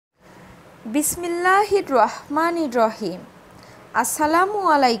বিসমিল্লাহির রহমানির রহিম। আসসালামু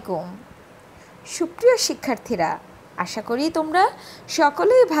আলাইকুম। সুপ্রিয় শিক্ষার্থীরা, আশা করি তোমরা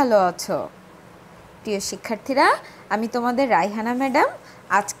সকলেই ভালো আছো। প্রিয় শিক্ষার্থীরা, আমি তোমাদের রাইহানা ম্যাডাম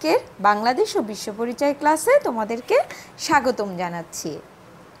আজকের বাংলাদেশ ও বিশ্ব পরিচয় ক্লাসে তোমাদেরকে স্বাগতম জানাচ্ছি।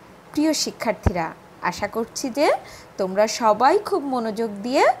 প্রিয় শিক্ষার্থীরা, আশা করছি যে তোমরা সবাই খুব মনোযোগ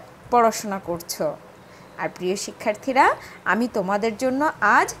দিয়ে পড়াশোনা করছো। আর প্রিয় শিক্ষার্থীরা, আমি তোমাদের জন্য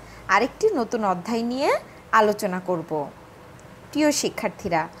আজ আরেকটি নতুন অধ্যায় নিয়ে আলোচনা করব। প্রিয়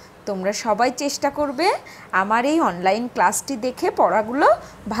শিক্ষার্থীরা, তোমরা সবাই চেষ্টা করবে আমার এই অনলাইন ক্লাসটি দেখে পড়াগুলো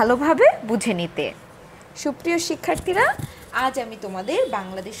ভালোভাবে বুঝে নিতে। সুপ্রিয় শিক্ষার্থীরা, আজ আমি তোমাদের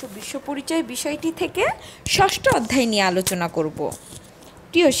বাংলাদেশ ও বিশ্ব পরিচয় বিষয়টি থেকে ষষ্ঠ অধ্যায় নিয়ে আলোচনা করব।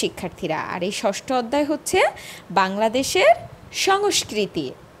 প্রিয় শিক্ষার্থীরা, আর এই ষষ্ঠ অধ্যায় হচ্ছে বাংলাদেশের সংস্কৃতি।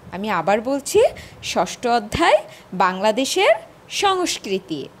 আমি আবার বলছি, ষষ্ঠ অধ্যায় বাংলাদেশের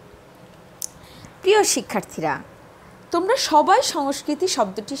সংস্কৃতি। প্রিয় শিক্ষার্থীরা, তোমরা সবাই সংস্কৃতি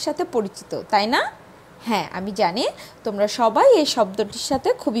শব্দটির সাথে পরিচিত, তাই না? হ্যাঁ, আমি জানি তোমরা সবাই এই শব্দটির সাথে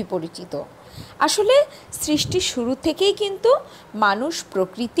খুবই পরিচিত। আসলে সৃষ্টির শুরু থেকেই কিন্তু মানুষ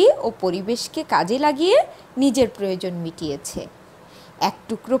প্রকৃতি ও পরিবেশকে কাজে লাগিয়ে নিজের প্রয়োজন মিটিয়েছে। এক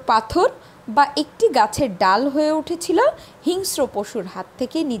টুকরো পাথর বা একটি গাছের ডাল হয়ে উঠেছিল হিংস্র পশুর হাত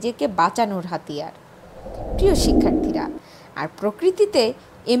থেকে নিজেকে বাঁচানোর হাতিয়ার। প্রিয় শিক্ষার্থীরা, আর প্রকৃতিতে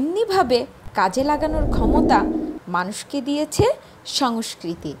এমনিভাবে কাজে লাগানোর ক্ষমতা মানুষকে দিয়েছে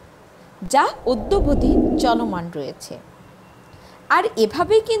সংস্কৃতি, যা অদ্যাবধি চলমান রয়েছে। আর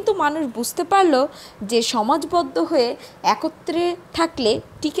এভাবেই কিন্তু মানুষ বুঝতে পারল যে সমাজবদ্ধ হয়ে একত্রে থাকলে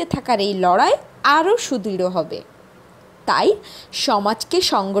টিকে থাকার এই লড়াই আরও সুদৃঢ় হবে। তাই সমাজকে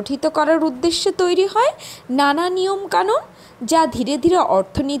সংগঠিত করার উদ্দেশ্যে তৈরি হয় নানা নিয়মকানুন, যা ধীরে ধীরে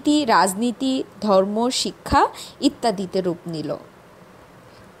অর্থনীতি, রাজনীতি, ধর্ম, শিক্ষা ইত্যাদিতে রূপ নিল।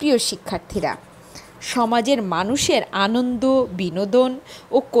 প্রিয় শিক্ষার্থীরা, সমাজের মানুষের আনন্দ, বিনোদন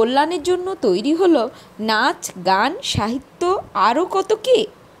ও কল্যাণের জন্য তৈরি হলো নাচ, গান, সাহিত্য, আরও কত কী।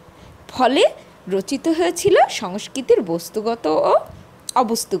 ফলে রচিত হয়েছিল সংস্কৃতির বস্তুগত ও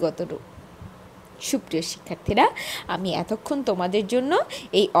অবস্তুগত রূপ। সুপ্রিয় শিক্ষার্থীরা, আমি এতক্ষণ তোমাদের জন্য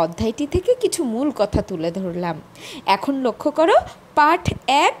এই অধ্যায়টি থেকে কিছু মূল কথা তুলে ধরলাম। এখন লক্ষ্য করো পাঠ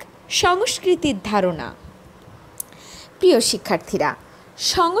 1, সংস্কৃতির ধারণা। প্রিয় শিক্ষার্থীরা,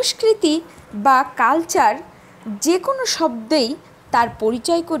 সংস্কৃতি বা কালচার যে কোনো শব্দেই তার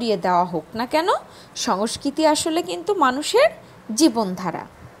পরিচয় করিয়ে দেওয়া হোক না কেন, সংস্কৃতি আসলে কিন্তু মানুষের জীবনধারা।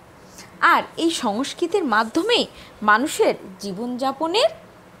 আর এই সংস্কৃতির মাধ্যমেই মানুষের জীবনযাপনের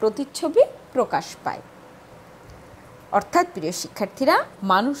প্রতিচ্ছবি প্রকাশ পায়। অর্থাৎ প্রিয় শিক্ষার্থীরা,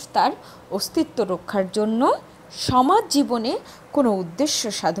 মানুষ তার অস্তিত্ব রক্ষার জন্য সমাজ জীবনে কোনো উদ্দেশ্য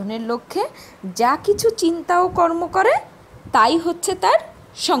সাধনের লক্ষ্যে যা কিছু চিন্তা ও কর্ম করে তাই হচ্ছে তার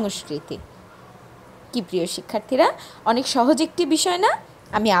সংস্কৃতি। কি প্রিয় শিক্ষার্থীরা, অনেক সহজ একটি বিষয় না?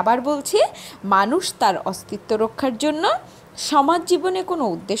 আমি আবার বলছি, মানুষ তার অস্তিত্ব রক্ষার জন্য সমাজ জীবনে কোনো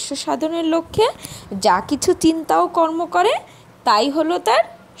উদ্দেশ্য সাধনের লক্ষ্যে যা কিছু চিন্তা ও কর্ম করে তাই হলো তার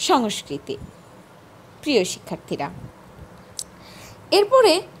সংস্কৃতি। প্রিয় শিক্ষার্থীরা,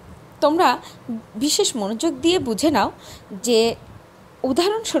 এরপরে তোমরা বিশেষ মনোযোগ দিয়ে বুঝে নাও যে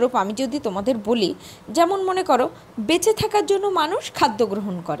উদাহরণস্বরূপ আমি যদি তোমাদের বলি, যেমন মনে করো বেঁচে থাকার জন্য মানুষ খাদ্য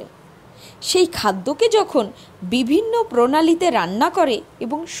গ্রহণ করে। সেই খাদ্যকে যখন বিভিন্ন প্রণালীতে রান্না করে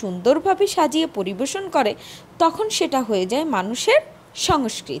এবং সুন্দরভাবে সাজিয়ে পরিবেশন করে, তখন সেটা হয়ে যায় মানুষের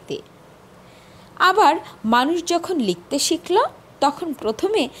সংস্কৃতি। আবার মানুষ যখন লিখতে শিখল, তখন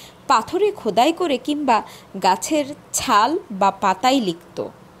প্রথমে পাথরে খোদাই করে কিংবা গাছের ছাল বা পাতায় লিখত।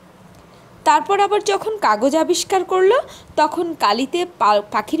 তারপর আবার যখন কাগজ আবিষ্কার করলো, তখন কালিতে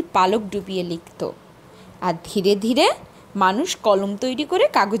পাখির পালক ডুবিয়ে লিখত। আর ধীরে ধীরে মানুষ কলম তৈরি করে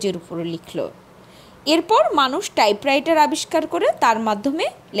কাগজের উপরে লিখল। এরপর মানুষ টাইপরাইটার আবিষ্কার করে তার মাধ্যমে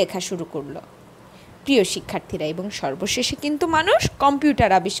লেখা শুরু করলো। প্রিয় শিক্ষার্থীরা, এবং সর্বশেষে কিন্তু মানুষ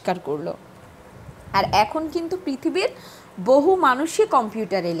কম্পিউটার আবিষ্কার করলো। আর এখন কিন্তু পৃথিবীর বহু মানুষই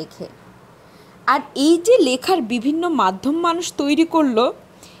কম্পিউটারে লেখে। আর এই যে লেখার বিভিন্ন মাধ্যম মানুষ তৈরি করলো,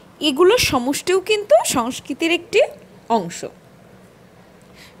 এগুলো সমষ্টিও কিন্তু সংস্কৃতির একটি অংশ।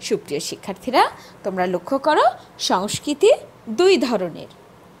 সুপ্রিয় শিক্ষার্থীরা, তোমরা লক্ষ্য করো সংস্কৃতি দুই ধরনের,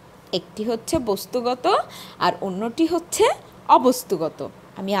 একটি হচ্ছে বস্তুগত আর অন্যটি হচ্ছে অবস্তুগত।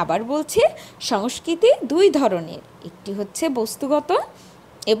 আমি আবার বলছি, সংস্কৃতি দুই ধরনের, একটি হচ্ছে বস্তুগত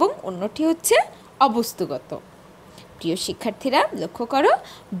এবং অন্যটি হচ্ছে অবস্তুগত। প্রিয় শিক্ষার্থীরা, লক্ষ্য করো,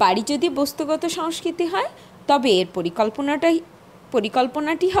 বাড়ি যদি বস্তুগত সংস্কৃতি হয়, তবে এর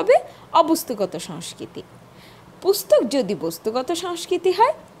পরিকল্পনাটি হবে অবস্তুগত সংস্কৃতি। পুস্তক যদি বস্তুগত সংস্কৃতি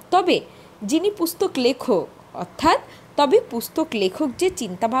হয়, তবে যিনি পুস্তক লেখক অর্থাৎ তবে পুস্তক লেখক যে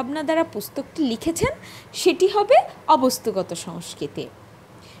চিন্তাভাবনা দ্বারা পুস্তকটি লিখেছেন সেটি হবে অবস্তুগত সংস্কৃতি।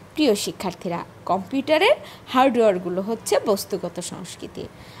 প্রিয় শিক্ষার্থীরা, কম্পিউটারের হার্ডওয়্যারগুলো হচ্ছে বস্তুগত সংস্কৃতি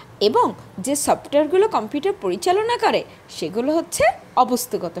এবং যে সফটওয়্যারগুলো কম্পিউটার পরিচালনা করে সেগুলো হচ্ছে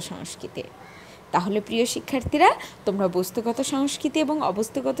অবস্তুগত সংস্কৃতি। তাহলে প্রিয় শিক্ষার্থীরা, তোমরা বস্তুগত সংস্কৃতি এবং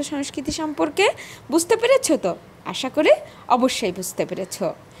অবস্তুগত সংস্কৃতি সম্পর্কে বুঝতে পেরেছো তো? আশা করি অবশ্যই বুঝতে পেরেছো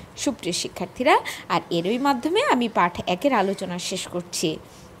সুপ্রিয় শিক্ষার্থীরা। আর এরই মাধ্যমে আমি পাঠ 1-এর আলোচনা শেষ করছি।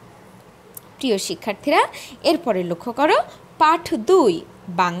 প্রিয় শিক্ষার্থীরা, এরপরে লক্ষ্য করো পাঠ 2,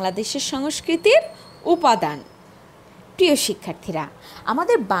 বাংলাদেশের সংস্কৃতির উপাদান। প্রিয় শিক্ষার্থীরা,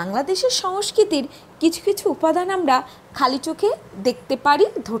 আমাদের বাংলাদেশের সংস্কৃতির কিছু কিছু উপাদান আমরা খালি চোখে দেখতে পারি,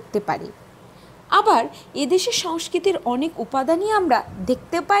 ধরতে পারি। আবার এদেশের সংস্কৃতির অনেক উপাদানই আমরা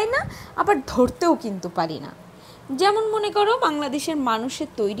দেখতে পাই না, আবার ধরতেও কিন্তু পারি না। যেমন মনে করো, বাংলাদেশের মানুষের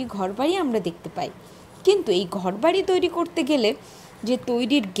তৈরি ঘরবাড়ি আমরা দেখতে পাই, কিন্তু এই ঘরবাড়ি তৈরি করতে গেলে যে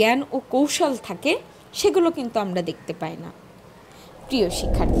তৈরির জ্ঞান ও কৌশল থাকে সেগুলো কিন্তু আমরা দেখতে পাই না। প্রিয়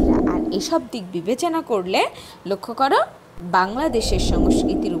শিক্ষার্থীরা, আর এসব দিক বিবেচনা করলে লক্ষ্য করো বাংলাদেশের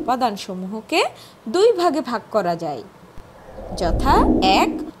সংস্কৃতির উপাদানসমূহকে 2 ভাগে ভাগ করা যায়, যথা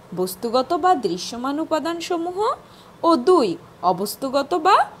 1 বস্তুগত বা দৃশ্যমান উপাদানসমূহ ও 2 অবস্তুগত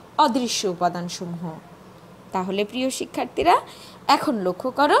বা অদৃশ্য উপাদানসমূহ। তাহলে প্রিয় শিক্ষার্থীরা, এখন লক্ষ্য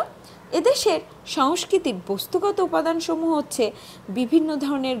করো এদেশের সংস্কৃতির বস্তুগত উপাদানসমূহ হচ্ছে বিভিন্ন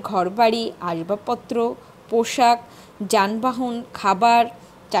ধরনের ঘরবাড়ি, আসবাবপত্র, পোশাক, যানবাহন, খাবার,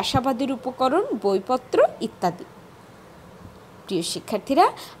 চাষাবাদের উপকরণ, বইপত্র ইত্যাদি। প্রিয় শিক্ষার্থীরা,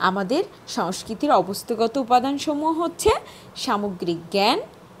 আমাদের সংস্কৃতির অবস্তুগত উপাদানসমূহ হচ্ছে সামগ্রিক জ্ঞান,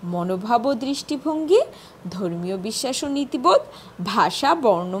 মনোভাব ও দৃষ্টিভঙ্গি, ধর্মীয় বিশ্বাস ও নীতিবোধ, ভাষা,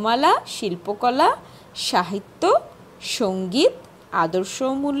 বর্ণমালা, শিল্পকলা, সাহিত্য, সঙ্গীত, আদর্শ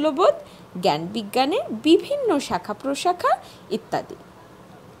ও মূল্যবোধ, জ্ঞান বিজ্ঞানের বিভিন্ন শাখা প্রশাখা ইত্যাদি।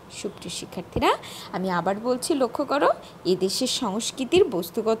 সুপ্রিয় শিক্ষার্থীরা, আমি আবার বলছি, লক্ষ্য করো এদেশের সংস্কৃতির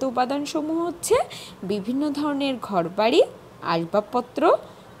বস্তুগত উপাদানসমূহ হচ্ছে বিভিন্ন ধরনের ঘরবাড়ি, আসবাবপত্র,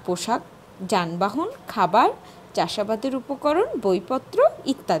 পোশাক, যানবাহন, খাবার, চাষাবাদের উপকরণ, বইপত্র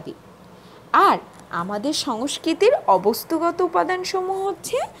ইত্যাদি। আর আমাদের সংস্কৃতির অবস্তুগত উপাদানসমূহ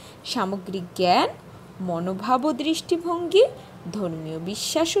হচ্ছে সামগ্রিক জ্ঞান, মনোভাব ও দৃষ্টিভঙ্গি, ধর্মীয়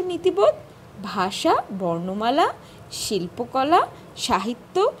বিশ্বাস ও নীতিবোধ, ভাষা, বর্ণমালা, শিল্পকলা,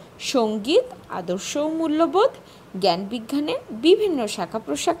 সাহিত্য, সঙ্গীত, আদর্শ ও মূল্যবোধ, জ্ঞান বিজ্ঞানের বিভিন্ন শাখা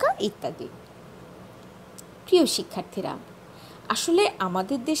প্রশাখা ইত্যাদি। প্রিয় শিক্ষার্থীরা, আসলে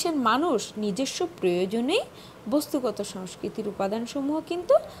আমাদের দেশের মানুষ নিজস্ব প্রয়োজনেই বস্তুগত সংস্কৃতির উপাদানসমূহ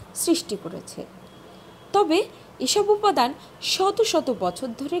কিন্তু সৃষ্টি করেছে। তবে এসব উপাদান শত শত বছর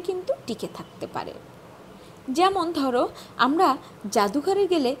ধরে কিন্তু টিকে থাকতে পারে। যেমন ধরো, আমরা জাদুঘরে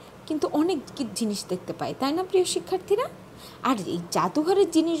গেলে কিন্তু অনেক জিনিস দেখতে পাই, তাই না প্রিয় শিক্ষার্থীরা? আর এই জাদুঘরের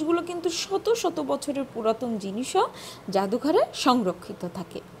জিনিসগুলো কিন্তু শত শত বছরের পুরাতন জিনিসও জাদুঘরে সংরক্ষিত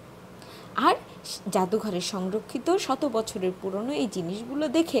থাকে। আর জাদুঘরে সংরক্ষিত শত বছরের পুরনো এই জিনিসগুলো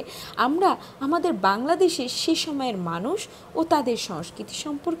দেখে আমরা আমাদের বাংলাদেশের সে সময়ের মানুষ ও তাদের সংস্কৃতি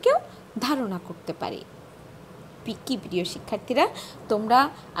সম্পর্কেও ধারণা করতে পারি। কি প্রিয় শিক্ষার্থীরা, তোমরা,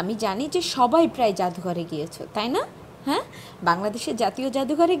 আমি জানি যে সবাই প্রায় জাদুঘরে গিয়েছো, তাই না? হ্যাঁ, বাংলাদেশের জাতীয়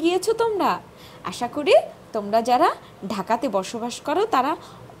জাদুঘরে গিয়েছো তোমরা। আশা করি তোমরা যারা ঢাকাতে বসবাস করো তারা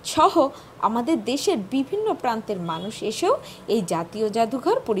সহ আমাদের দেশের বিভিন্ন প্রান্তের মানুষ এসেও এই জাতীয়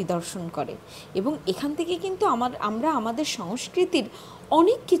জাদুঘর পরিদর্শন করে এবং এখান থেকে কিন্তু আমরা আমাদের সংস্কৃতির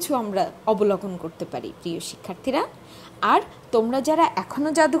অনেক কিছু আমরা অবলোকন করতে পারি প্রিয় শিক্ষার্থীরা। আর তোমরা যারা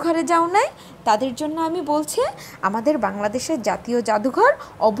এখনও জাদুঘরে যাও নাই তাদের জন্য আমি বলছি, আমাদের বাংলাদেশের জাতীয় জাদুঘর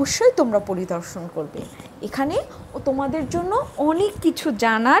অবশ্যই তোমরা পরিদর্শন করবে। এখানে তোমাদের জন্য অনেক কিছু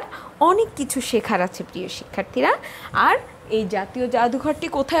জানার, অনেক কিছু শেখার আছে প্রিয় শিক্ষার্থীরা। আর এই জাতীয় জাদুঘরটি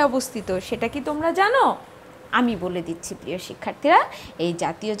কোথায় অবস্থিত সেটা কি তোমরা জানো? আমি বলে দিচ্ছি প্রিয় শিক্ষার্থীরা, এই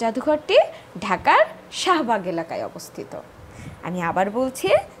জাতীয় জাদুঘরটি ঢাকার শাহবাগ এলাকায় অবস্থিত। আমি আবার বলছি,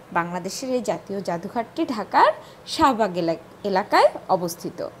 বাংলাদেশের এই জাতীয় জাদুঘরটি ঢাকার শাহবাগ এলাকায়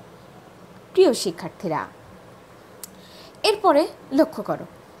অবস্থিত। প্রিয় শিক্ষার্থীরা, এরপরে লক্ষ্য করো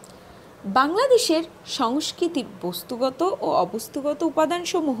বাংলাদেশের সংস্কৃতির বস্তুগত ও অবস্তুগত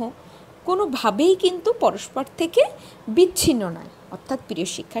উপাদানসমূহ কোনোভাবেই কিন্তু পরস্পর থেকে বিচ্ছিন্ন নয়। অর্থাৎ প্রিয়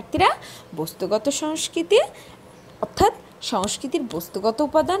শিক্ষার্থীরা, বস্তুগত সংস্কৃতি অর্থাৎ সংস্কৃতির বস্তুগত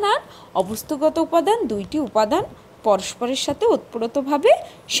উপাদান আর অবস্তুগত উপাদান, দুইটি উপাদান পরস্পরের সাথে ওতপ্রোতভাবে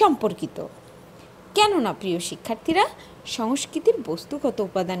সম্পর্কিত। কেননা প্রিয় শিক্ষার্থীরা, সংস্কৃতির বস্তুগত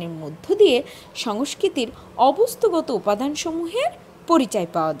উপাদানের মধ্য দিয়ে সংস্কৃতির অবস্তুগত উপাদানসমূহের পরিচয়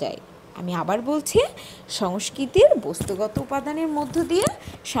পাওয়া যায়। আমি আবার বলছি, সংস্কৃতির বস্তুগত উপাদানের মধ্য দিয়ে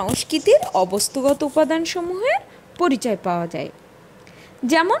সংস্কৃতির অবস্তুগত উপাদানসমূহের পরিচয় পাওয়া যায়।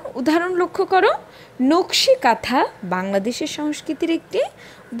 যেমন উদাহরণ লক্ষ্য করো, নকশি কাঁথা বাংলাদেশের সংস্কৃতির একটি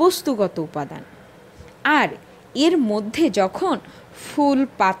বস্তুগত উপাদান। আর এর মধ্যে যখন ফুল,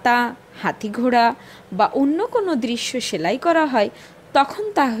 পাতা, হাতিঘোড়া বা অন্য কোনো দৃশ্য সেলাই করা হয়, তখন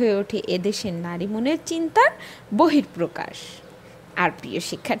তা হয়ে ওঠে এদেশের নারী মনের চিন্তার বহিঃপ্রকাশ। আর প্রিয়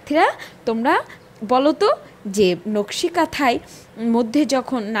শিক্ষার্থীরা, তোমরা বলো তো যে নকশি কাঁথায় মধ্যে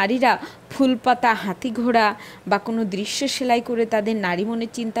যখন নারীরা ফুল, পাতা, হাতিঘোড়া বা কোনো দৃশ্য সেলাই করে তাদের নারী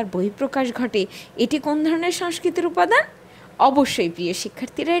মনের চিন্তার বহিঃপ্রকাশ ঘটে, এটি কোন ধরনের সংস্কৃতির উপাদান? অবশ্যই প্রিয়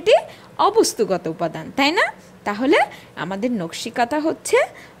শিক্ষার্থীরা, এটি অবস্তুগত উপাদান, তাই না? তাহলে আমাদের নকশি কাঁথা হচ্ছে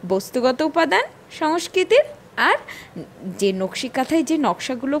বস্তুগত উপাদান সংস্কৃতির, আর যে নকশি কাঁথায় যে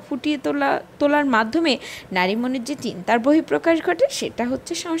নকশাগুলো ফুটিয়ে তোলার মাধ্যমে নারী মনের যে চিন্তার বহিঃপ্রকাশ ঘটে, সেটা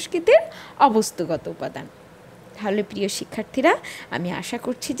হচ্ছে সংস্কৃতির অবস্তুগত উপাদান। তাহলে প্রিয় শিক্ষার্থীরা, আমি আশা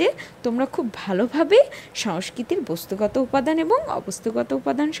করছি যে তোমরা খুব ভালোভাবে সংস্কৃতির বস্তুগত উপাদান এবং অবস্তুগত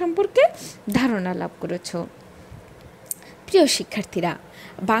উপাদান সম্পর্কে ধারণা লাভ করেছো। প্রিয় শিক্ষার্থীরা,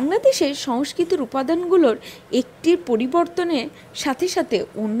 বাংলাদেশের সংস্কৃতির উপাদানগুলোর একটির পরিবর্তনের সাথে সাথে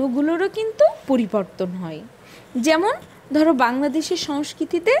অন্যগুলোরও কিন্তু পরিবর্তন হয়। যেমন ধরো, বাংলাদেশের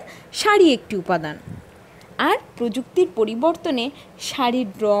সংস্কৃতিতে শাড়ি একটি উপাদান, আর প্রযুক্তির পরিবর্তনে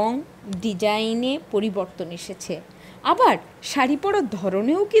শাড়ির রং, ডিজাইনে পরিবর্তন এসেছে, আবার শাড়ি পরার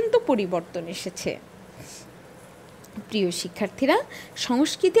ধরনেও কিন্তু পরিবর্তন এসেছে। প্রিয় শিক্ষার্থীরা,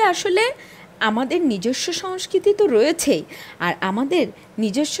 সংস্কৃতি আসলে আমাদের নিজস্ব সংস্কৃতি তো রয়েছেই, আর আমাদের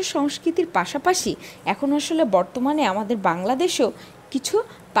নিজস্ব সংস্কৃতির পাশাপাশি এখন আসলে বর্তমানে আমাদের বাংলাদেশেও কিছু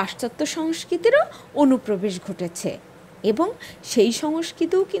পাশ্চাত্য সংস্কৃতিরও অনুপ্রবেশ ঘটেছে, এবং সেই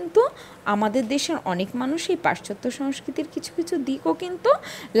সংস্কৃতিও কিন্তু আমাদের দেশের অনেক মানুষ এই পাশ্চাত্য সংস্কৃতির কিছু কিছু দিকও কিন্তু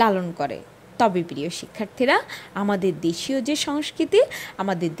লালন করে। তবে প্রিয় শিক্ষার্থীরা, আমাদের দেশীয় যে সংস্কৃতি,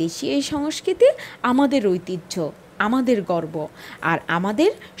 আমাদের দেশীয় এই সংস্কৃতি আমাদের ঐতিহ্য, আমাদের গর্ব, আর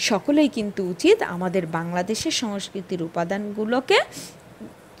আমাদের সকলেই কিন্তু উচিত আমাদের বাংলাদেশের সংস্কৃতির উপাদানগুলোকে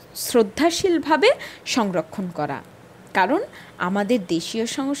শ্রদ্ধাশীলভাবে সংরক্ষণ করা। কারণ আমাদের দেশীয়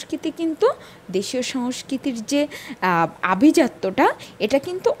সংস্কৃতি কিন্তু, দেশীয় সংস্কৃতির যে আভিজাত্যটা, এটা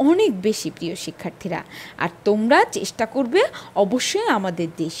কিন্তু অনেক বেশি প্রিয় শিক্ষার্থীরা। আর তোমরা চেষ্টা করবে অবশ্যই আমাদের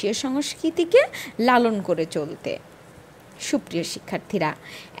দেশীয় সংস্কৃতিকে লালন করে চলতে। সুপ্রিয় শিক্ষার্থীরা,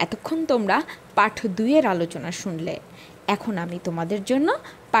 এতক্ষণ তোমরা পাঠ 2-এর আলোচনা শুনলে। এখন আমি তোমাদের জন্য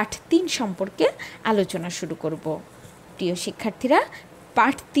পাঠ 3 সম্পর্কে আলোচনা শুরু করব। প্রিয় শিক্ষার্থীরা,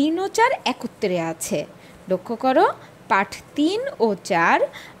 পাঠ 3 ও 4 একত্রে আছে। লক্ষ্য করো, পাঠ 3 ও 4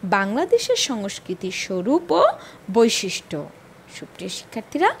 বাংলাদেশের সংস্কৃতির স্বরূপ ও বৈশিষ্ট্য। সুপ্রিয়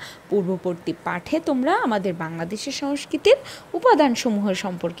শিক্ষার্থীরা, পূর্ববর্তী পাঠে তোমরা আমাদের বাংলাদেশের সংস্কৃতির উপাদানসমূহ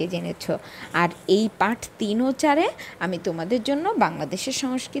সম্পর্কে জেনেছ, আর এই পাঠ 3 ও 4-এ আমি তোমাদের জন্য বাংলাদেশের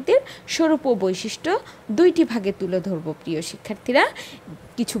সংস্কৃতির স্বরূপ ও বৈশিষ্ট্য 2টি ভাগে তুলে ধরব। প্রিয় শিক্ষার্থীরা,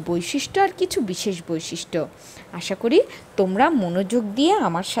 কিছু বৈশিষ্ট্য আর কিছু বিশেষ বৈশিষ্ট্য। আশা করি তোমরা মনোযোগ দিয়ে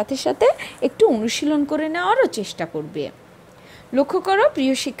আমার সাথে সাথে একটু অনুশীলন করে নেওয়ারও চেষ্টা করবে। লক্ষ্য করো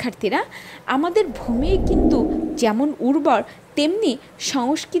প্রিয় শিক্ষার্থীরা, আমাদের ভূমি কিন্তু যেমন উর্বর, তেমনি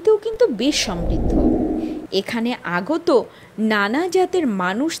সংস্কৃতিও কিন্তু বেশ সমৃদ্ধ। এখানে আগত নানা জাতের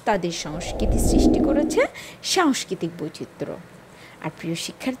মানুষ তাদের সংস্কৃতি সৃষ্টি করেছে সাংস্কৃতিক বৈচিত্র্য। আর প্রিয়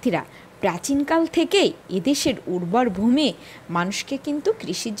শিক্ষার্থীরা, প্রাচীনকাল থেকেই এদেশের উর্বর ভূমি মানুষকে কিন্তু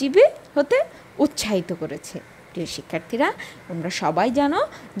কৃষিজীবী হতে উৎসাহিত করেছে। প্রিয় শিক্ষার্থীরা, তোমরা সবাই জানো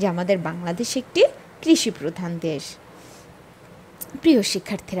যে আমাদের বাংলাদেশ একটি কৃষিপ্রধান দেশ। প্রিয়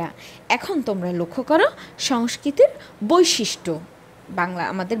শিক্ষার্থীরা, এখন তোমরা লক্ষ্য করো সংস্কৃতির বৈশিষ্ট্য,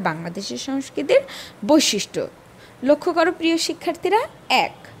 আমাদের বাংলাদেশের সংস্কৃতির বৈশিষ্ট্য। লক্ষ্য করো প্রিয় শিক্ষার্থীরা,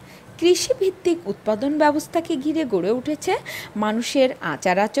 1, কৃষিভিত্তিক উৎপাদন ব্যবস্থাকে ঘিরে গড়ে উঠেছে মানুষের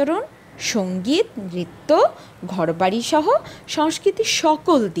আচার আচরণ, সঙ্গীত, নৃত্য, ঘরবাড়ি সহ সংস্কৃতির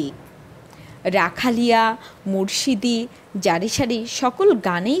সকল দিক। রাখালিয়া, মুর্শিদি, জারিসারি সকল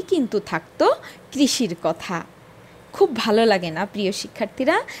গানেই কিন্তু থাকতো কৃষির কথা। খুব ভালো লাগে না প্রিয়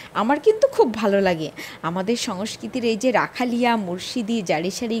শিক্ষার্থীরা? আমার কিন্তু খুব ভালো লাগে আমাদের সংস্কৃতির এই যে রাখালিয়া, মুর্শিদি,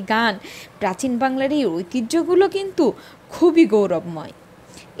 জারিসারি গান, প্রাচীন বাংলার এই ঐতিহ্যগুলো কিন্তু খুবই গৌরবময়।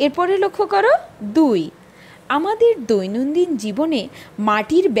 এরপরে লক্ষ্য করো 2, আমাদের দৈনন্দিন জীবনে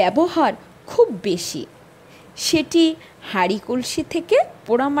মাটির ব্যবহার খুব বেশি। সেটি হাঁড়ি কলসি থেকে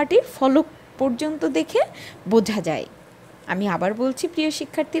পোড়ামাটির ফলক পর্যন্ত দেখে বোঝা যায়। আমি আবার বলছি প্রিয়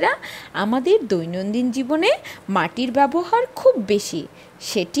শিক্ষার্থীরা, আমাদের দৈনন্দিন জীবনে মাটির ব্যবহার খুব বেশি।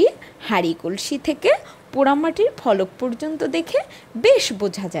 সেটি হাঁড়ি কলসি থেকে পোড়ামাটির ফলক পর্যন্ত দেখে বেশ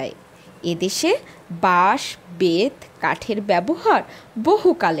বোঝা যায়। এদেশে বাঁশ, বেত, কাঠের ব্যবহার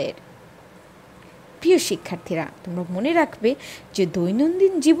বহুকালের। প্রিয় শিক্ষার্থীরা, তোমরা মনে রাখবে যে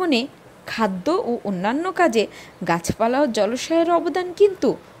দৈনন্দিন জীবনে খাদ্য ও অন্যান্য কাজে গাছপালা ও জলাশয়ের অবদান কিন্তু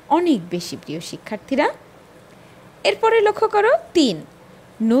অনেক বেশি প্রিয় শিক্ষার্থীরা। এরপরে লক্ষ্য করো 3,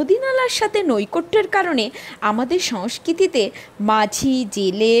 নদী নালার সাথে নৈকট্যের কারণে আমাদের সংস্কৃতিতে মাঝি,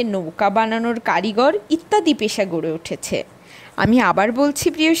 জেলে, নৌকা বানানোর কারিগর ইত্যাদি পেশা গড়ে উঠেছে। আমি আবার বলছি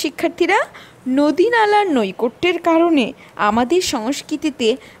প্রিয় শিক্ষার্থীরা, নদী নালার নৈকট্যের কারণে আমাদের সংস্কৃতিতে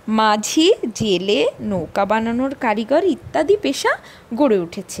মাঝি, জেলে, নৌকা বানানোর কারিগর ইত্যাদি পেশা গড়ে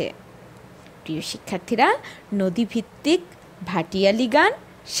উঠেছে। প্রিয় শিক্ষার্থীরা, নদীভিত্তিক ভাটিয়ালি গান,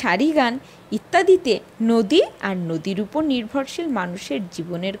 সারি গান ইত্যাদিতে নদী আর নদীর উপর নির্ভরশীল মানুষের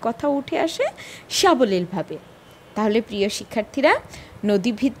জীবনের কথা উঠে আসে সাবলীলভাবে। তাহলে প্রিয় শিক্ষার্থীরা,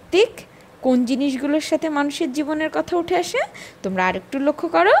 নদীভিত্তিক কোন জিনিসগুলোর সাথে মানুষের জীবনের কথা উঠে আসে তোমরা আরেকটু লক্ষ্য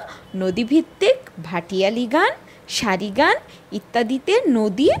করো। নদীভিত্তিক ভাটিয়ালি গান, সারি গান ইত্যাদিতে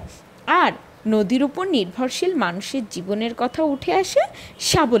নদী আর নদীর উপর নির্ভরশীল মানুষের জীবনের কথা উঠে আসে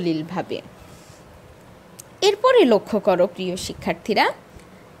সাবলীলভাবে। এরপরে লক্ষ্য করো প্রিয় শিক্ষার্থীরা,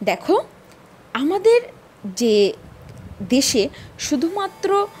 দেখো আমাদের যে দেশে শুধুমাত্র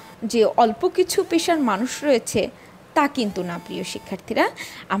যে অল্প কিছু পেশার মানুষ রয়েছে তা কিন্তু না প্রিয় শিক্ষার্থীরা।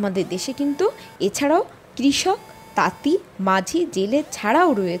 আমাদের দেশে কিন্তু এছাড়াও কৃষক, তাঁতি, মাঝি, জেলে ছাড়াও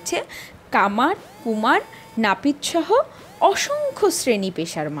রয়েছে কামার, কুমার, নাপিতসহ অসংখ্য শ্রেণী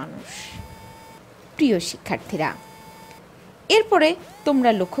পেশার মানুষ। প্রিয় শিক্ষার্থীরা, এরপরে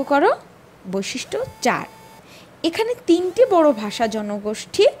তোমরা লক্ষ্য করো বৈশিষ্ট্য 4। এখানে 3টি বড় ভাষা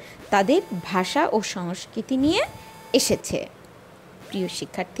জনগোষ্ঠী তাদের ভাষা ও সংস্কৃতি নিয়ে এসেছে প্রিয়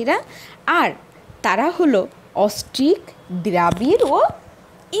শিক্ষার্থীরা। আর তারা হলো অস্ট্রিক, দ্রাবিড় ও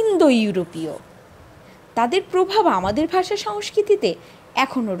ইন্দো ইউরোপীয়। তাদের প্রভাব আমাদের ভাষা সংস্কৃতিতে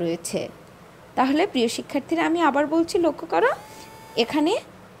এখনও রয়েছে। তাহলে প্রিয় শিক্ষার্থীরা, আমি আবার বলছি, লক্ষ্য করো এখানে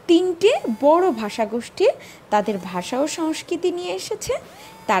 3টে বড় ভাষাগোষ্ঠী তাদের ভাষা ও সংস্কৃতি নিয়ে এসেছে।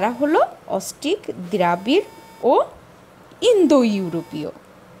 তারা হলো অস্ট্রিক, দ্রাবিড় ও ইন্দো ইউরোপীয়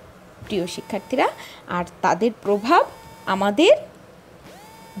প্রিয় শিক্ষার্থীরা। আর তাদের প্রভাব আমাদের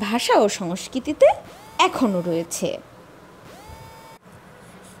ভাষা ও সংস্কৃতিতে এখনও রয়েছে।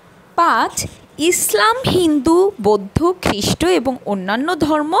 5, ইসলাম, হিন্দু, বৌদ্ধ, খ্রিস্ট এবং অন্যান্য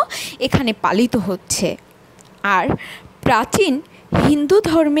ধর্ম এখানে পালিত হচ্ছে। আর প্রাচীন হিন্দু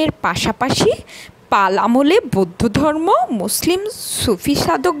ধর্মের পাশাপাশি পাল আমলে বৌদ্ধ ধর্ম, মুসলিম সুফি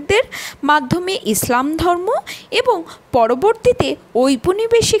সাধকদের মাধ্যমে ইসলাম ধর্ম এবং পরবর্তীতে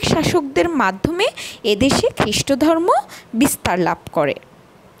ঔপনিবেশিক শাসকদের মাধ্যমে এদেশে খ্রিস্ট ধর্ম বিস্তার লাভ করে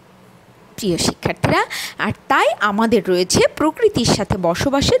প্রিয় শিক্ষার্থীরা। আর তাই আমাদের রয়েছে প্রকৃতির সাথে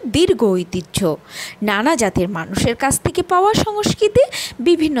বসবাসের দীর্ঘ ঐতিহ্য, নানা জাতের মানুষের কাছ থেকে পাওয়া সংস্কৃতি,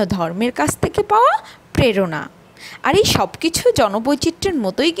 বিভিন্ন ধর্মের কাছ থেকে পাওয়া প্রেরণা। আর এই সব কিছু জনবৈচিত্র্যের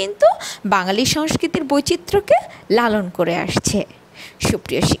মতোই কিন্তু বাঙালি সংস্কৃতির বৈচিত্র্যকে লালন করে আসছে।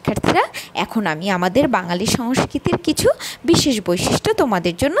 সুপ্রিয় শিক্ষার্থীরা, এখন আমি আমাদের বাঙালি সংস্কৃতির কিছু বিশেষ বৈশিষ্ট্য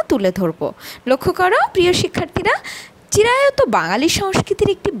তোমাদের জন্য তুলে ধরব। লক্ষ্য করো প্রিয় শিক্ষার্থীরা, চিরায়ত বাঙালি সংস্কৃতির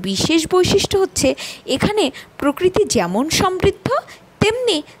একটি বিশেষ বৈশিষ্ট্য হচ্ছে এখানে প্রকৃতি যেমন সমৃদ্ধ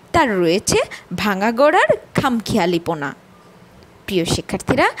তেমনি তার রয়েছে ভাঙা গড়ার খামখেয়ালিপনা। প্রিয়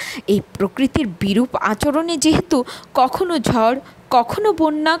শিক্ষার্থীরা, এই প্রকৃতির বিরূপ আচরণে যেহেতু কখনো ঝড়, কখনো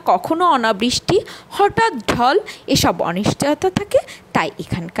বন্যা, কখনো অনাবৃষ্টি, হঠাৎ ঢল এসব অনিশ্চয়তা থাকে, তাই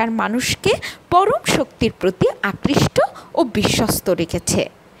এখানকার মানুষকে পরম শক্তির প্রতি আকৃষ্ট ও বিশ্বস্ত রেখেছে।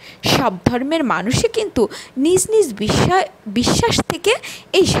 সব ধর্মের মানুষই কিন্তু নিজ নিজ বিশ্বাস থেকে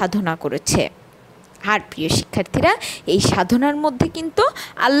এই সাধনা করেছে। আর প্রিয় শিক্ষার্থীরা, এই সাধনার মধ্যে কিন্তু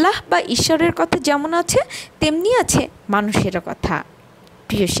আল্লাহ বা ঈশ্বরের কথা যেমন আছে তেমনি আছে মানুষের কথা।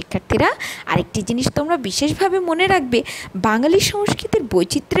 প্রিয় শিক্ষার্থীরা, আরেকটি জিনিস তোমরা বিশেষভাবে মনে রাখবে, বাঙালি সংস্কৃতির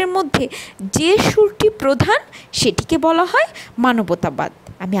বৈচিত্র্যের মধ্যে যে সুরটি প্রধান সেটিকে বলা হয় মানবতাবাদ।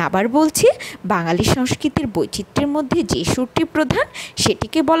 আমি আবার বলছি, বাঙালি সংস্কৃতির বৈচিত্র্যের মধ্যে যে সুরটি প্রধান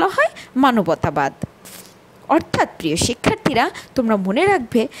সেটিকে বলা হয় মানবতাবাদ। অর্থাৎ প্রিয় শিক্ষার্থীরা, তোমরা মনে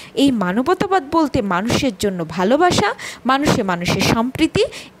রাখবে, এই মানবতাবাদ বলতে মানুষের জন্য ভালোবাসা, মানুষে মানুষের সম্প্রীতি,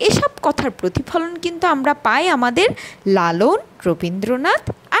 এসব কথার প্রতিফলন কিন্তু আমরা পাই আমাদের লালন, রবীন্দ্রনাথ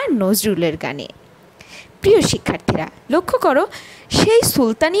আর নজরুলের গানে। প্রিয় শিক্ষার্থীরা, লক্ষ্য করো, সেই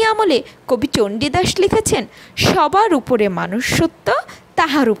সুলতানি আমলে কবি চণ্ডীদাস লিখেছেন, সবার উপরে মানুষ সত্য,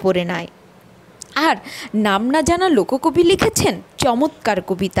 তাহার উপরে নাই। আর নাম না জানা লোককবি লিখেছেন চমৎকার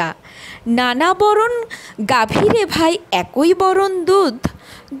কবিতা, নানা বরণ গাভীরে ভাই একই বরণ দুধ,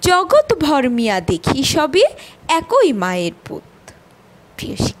 জগৎ ভরমিয়া দেখি সবে একই মায়ের পুত।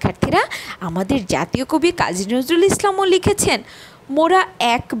 প্রিয় শিক্ষার্থীরা, আমাদের জাতীয় কবি কাজী নজরুল ইসলামও লিখেছেন, মোরা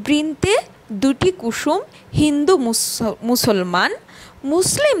এক বৃন্তে দুটি কুসুম, হিন্দু মুসলমান,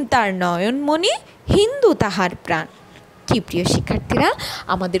 মুসলিম তার নয়নমণি, হিন্দু তাহার প্রাণ। কি প্রিয় শিক্ষার্থীরা,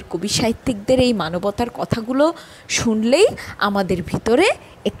 আমাদের কবি সাহিত্যিকদের এই মানবতার কথাগুলো শুনলেই আমাদের ভিতরে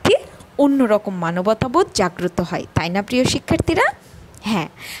একটি অন্যরকম মানবতাবোধ জাগ্রত হয়, তাই না প্রিয় শিক্ষার্থীরা? হ্যাঁ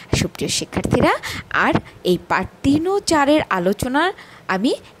সুপ্রিয় শিক্ষার্থীরা, আর এই পার্ট 3 ও 4-এর আলোচনা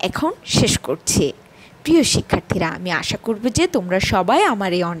আমি এখন শেষ করছি। প্রিয় শিক্ষার্থীরা, আমি আশা করব যে তোমরা সবাই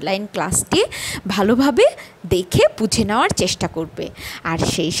আমার এই অনলাইন ক্লাসটি ভালোভাবে দেখে বুঝে নেওয়ার চেষ্টা করবে, আর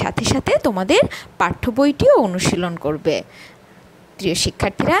সেই সাথে সাথে তোমাদের পাঠ্য বইটিও অনুশীলন করবে। প্রিয়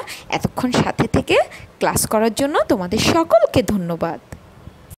শিক্ষার্থীরা, এতক্ষণ সাথে থেকে ক্লাস করার জন্য তোমাদের সকলকে ধন্যবাদ।